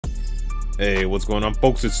Hey, what's going on,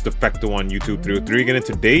 folks? It's Defecto on YouTube 303 again, and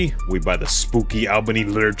today we buy the spooky Albany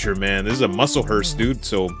Lurcher, man. This is a muscle hearse, dude,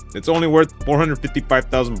 so it's only worth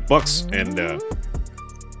 455,000 bucks, and there you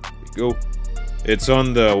go. It's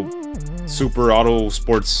on the Super Auto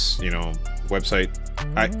Sports, website.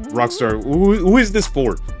 Rockstar, who is this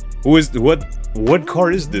for? What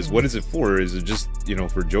car is this? What is it for? Is it just,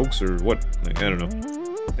 for jokes or what? Like, I don't know.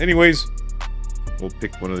 Anyways, we'll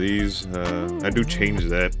pick one of these. I do change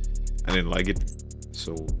that. I didn't like it,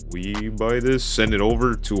 so we buy this, send it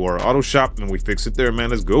over to our auto shop, and we fix it there, man.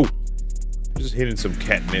 Let's go. Just hitting some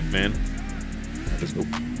catnip, man. Let's go.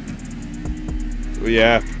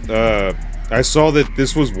 Yeah, I saw that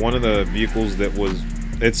this was one of the vehicles that was,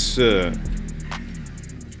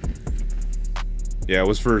 yeah, it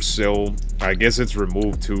was for sale. I guess it's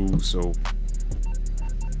removed too, so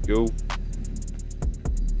go.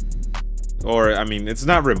 Or, I mean, it's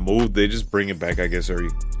not removed, they just bring it back, I guess, every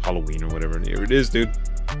Halloween or whatever. And here it is, dude.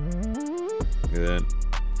 Look at that.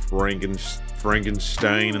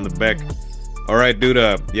 Frankenstein in the back. Alright, dude,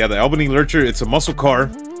 yeah, the Albany Lurcher, it's a muscle car.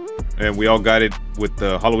 And we all got it with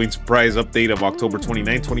the Halloween surprise update of October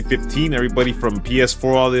 29, 2015. Everybody from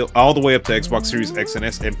PS4 all the way up to Xbox Series X and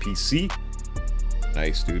S and PC.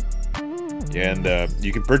 Nice, dude. Yeah, and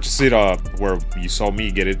you can purchase it where you saw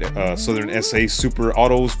me get it, Southern SA Super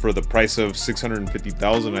Autos for the price of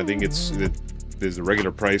 $650,000. I think it's the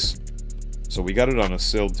regular price. So we got it on a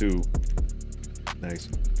sale too. Nice.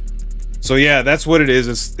 So yeah, that's what it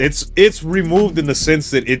is. It's removed in the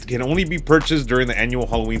sense that it can only be purchased during the annual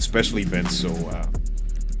Halloween special events. So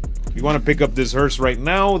if you want to pick up this hearse right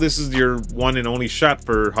now, this is your one and only shot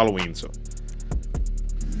for Halloween. So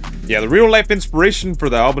yeah, the real-life inspiration for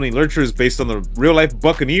the Albany Lurcher is based on the real-life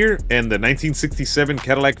Buccaneer and the 1967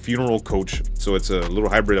 Cadillac Funeral Coach. So it's a little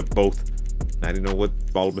hybrid of both. I didn't know what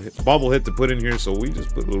bobblehead to put in here, so we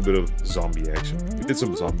just put a little bit of zombie action. We did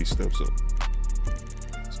some zombie stuff, so.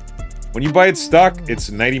 When you buy it stock,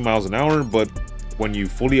 it's 90 miles an hour, but when you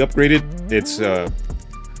fully upgrade it, it's the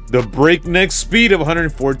breakneck speed of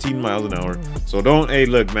 114 miles an hour. So don't, hey,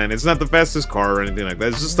 look, man, it's not the fastest car or anything like that.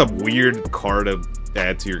 It's just a weird car to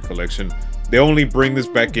add to your collection. They only bring this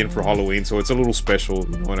back in for Halloween, so it's a little special,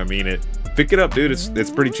 you know what I mean? Pick it up, dude.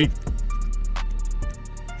 It's pretty cheap.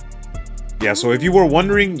 Yeah, so if you were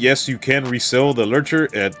wondering, yes, you can resell the Lurcher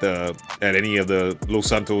at any of the Los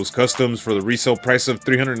Santos Customs for the resale price of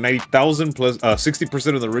 $390,000 plus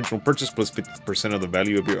 60% of the original purchase plus 50% of the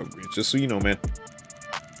value of your upgrade. Just so you know, man.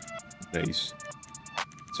 Nice.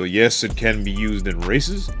 So yes, it can be used in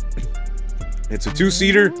races. It's a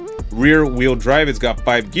two-seater, rear-wheel drive. It's got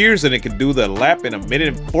 5 gears, and it can do the lap in 1 minute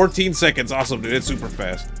and 14 seconds. Awesome, dude. It's super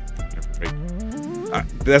fast.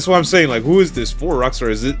 That's what I'm saying. Like, who is this for,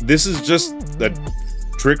 Rockstar? This is just the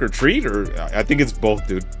trick or treat, or I think it's both,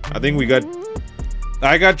 dude. I think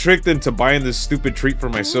I got tricked into buying this stupid treat for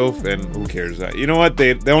myself, and who cares? You know what?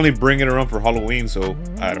 They only bring it around for Halloween, so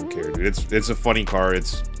I don't care, dude. It's a funny car.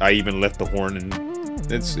 I even left the horn, and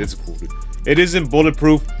it's cool, dude. It isn't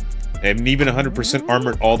bulletproof. And even 100%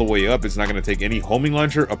 armored all the way up, it's not going to take any homing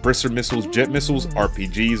launcher, oppressor missiles, jet missiles,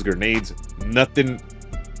 RPGs, grenades, nothing.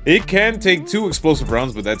 It can take 2 explosive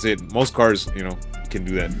rounds, but that's it. Most cars, can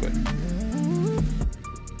do that, but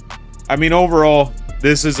I mean, overall,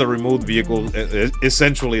 this is a removed vehicle.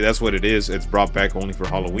 Essentially, that's what it is. It's brought back only for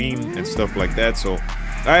Halloween and stuff like that, so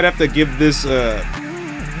I'd have to give this,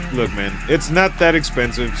 look, man, it's not that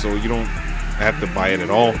expensive, so you don't have to buy it at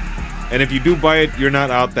all. And if you do buy it, you're not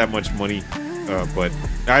out that much money. But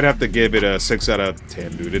I'd have to give it a 6 out of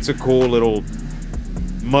 10, dude. It's a cool little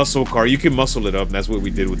muscle car. You can muscle it up, and that's what we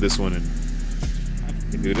did with this one. And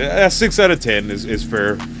dude, a 6 out of 10 is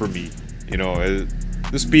fair for me. The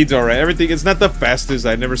speed's alright. Everything. It's not the fastest.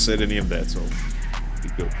 I never said any of that. So, we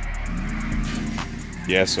go.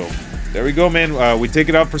 Yeah. So there we go, man. We take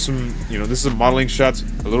it out for some. This is some modeling shots.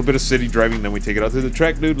 A little bit of city driving. Then we take it out to the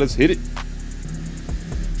track, dude. Let's hit it.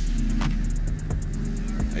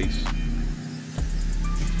 Nice.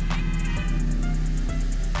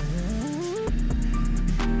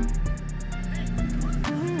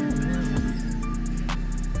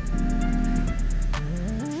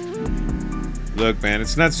 Look, man,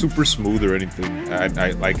 it's not super smooth or anything.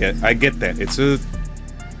 I like it. I get that. It's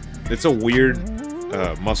a weird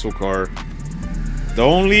muscle car.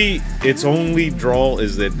 Its only draw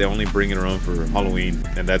is that they only bring it around for Halloween,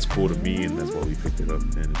 and that's cool to me, and that's why we picked it up.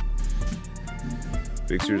 And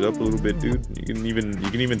fix yours up a little bit, dude. You can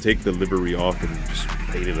even take the livery off and just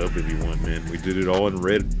paint it up if you want, man. We did it all in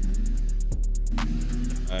red.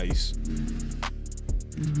 Nice.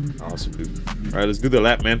 Awesome, dude. All right, let's do the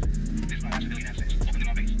lap, man.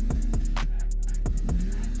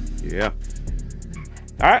 Yeah.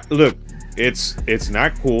 Look, it's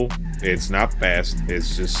not cool. It's not fast.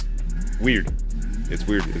 It's just weird. It's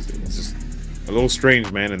weird. It's just a little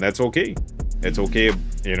strange, man, and that's okay. It's okay,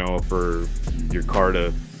 you know, for your car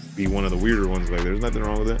to be one of the weirder ones. Like, there's nothing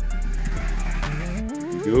wrong with that.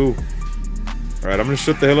 Go. All right, I'm gonna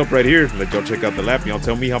shut the hell up right here and let y'all check out the lap. Y'all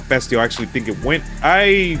tell me how fast y'all actually think it went.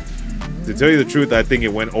 To tell you the truth, I think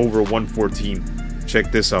it went over 114.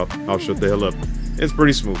 Check this out. I'll shut the hell up. It's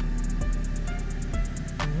pretty smooth.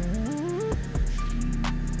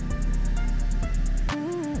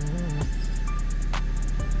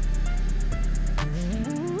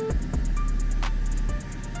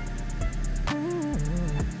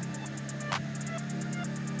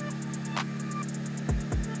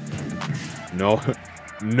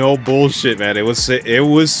 No bullshit, man. It was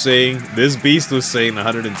saying, this beast was saying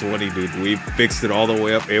 120, dude. We fixed it all the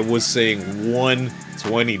way up. It was saying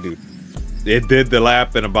 120, dude. It did the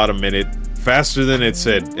lap in about a minute, faster than it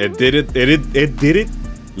said. It did it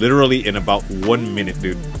literally in about 1 minute,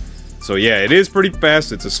 dude. So yeah, it is pretty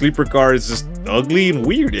fast. It's a sleeper car. It's just ugly and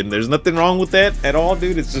weird, and there's nothing wrong with that at all,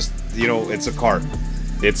 dude. It's just, you know, it's a car.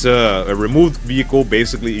 It's a removed vehicle,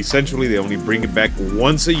 basically. Essentially, they only bring it back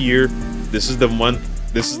once a year. This is the month.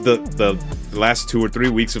 This is the last 2 or 3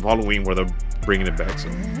 weeks of Halloween where they're bringing it back. So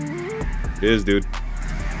it is, dude.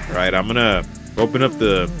 All right, I'm gonna open up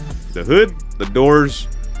the hood, the doors.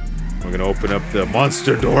 We're gonna open up the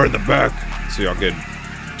monster door in the back so y'all can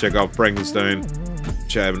check out Frankenstein,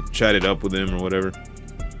 chat it up with him or whatever.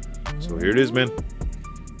 So here it is, man.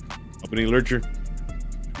 Albany Lurcher.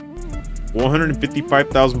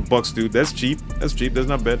 155,000 bucks, dude. That's cheap. That's cheap. That's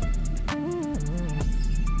not bad.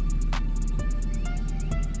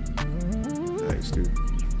 Nice, dude.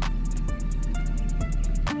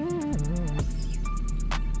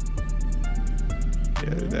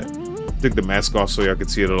 Yeah, that. Took the mask off so y'all could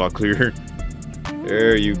see it a lot clearer.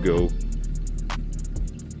 There you go.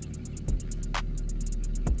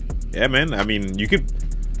 Yeah, man. I mean, you could.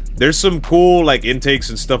 There's some cool like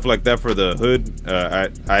intakes and stuff like that for the hood.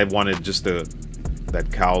 I wanted just that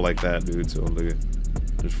cowl like that, dude. So look at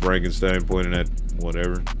just Frankenstein pointing at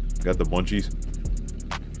whatever. Got the munchies.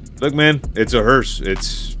 Look, man, it's a hearse.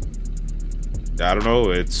 It's, I don't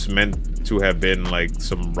know. It's meant to have been like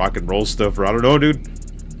some rock and roll stuff, or I don't know, dude.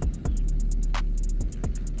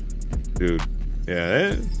 Dude,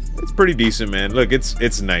 yeah, it's pretty decent, man. Look,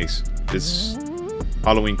 it's nice. It's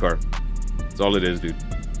Halloween car. That's all it is, dude.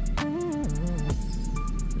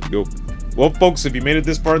 Go. Well, folks, if you made it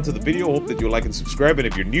this far into the video, hope that you'll like and subscribe. And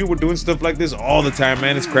if you're new, we're doing stuff like this all the time,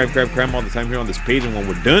 man. It's crime all the time here on this page. And when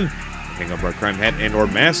we're done, hang up our crime hat and or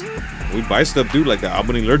mask. We buy stuff, dude, like the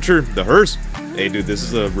Albany Lurcher, the Hearse. Hey, dude, this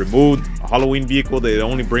is a removed Halloween vehicle. They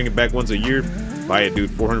only bring it back once a year. Buy it,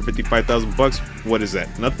 dude. 455,000 bucks. What is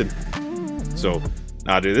that? Nothing. So,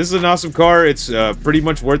 nah, dude, this is an awesome car. It's pretty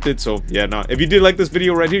much worth it. So, yeah, nah. If you did like this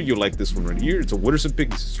video right here, you'll like this one right here. It's a Wooderson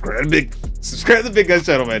Pig. Subscribe to the big guy's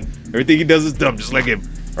channel, man. Everything he does is dumb, just like him.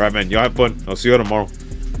 All right, man. Y'all have fun. I'll see you tomorrow.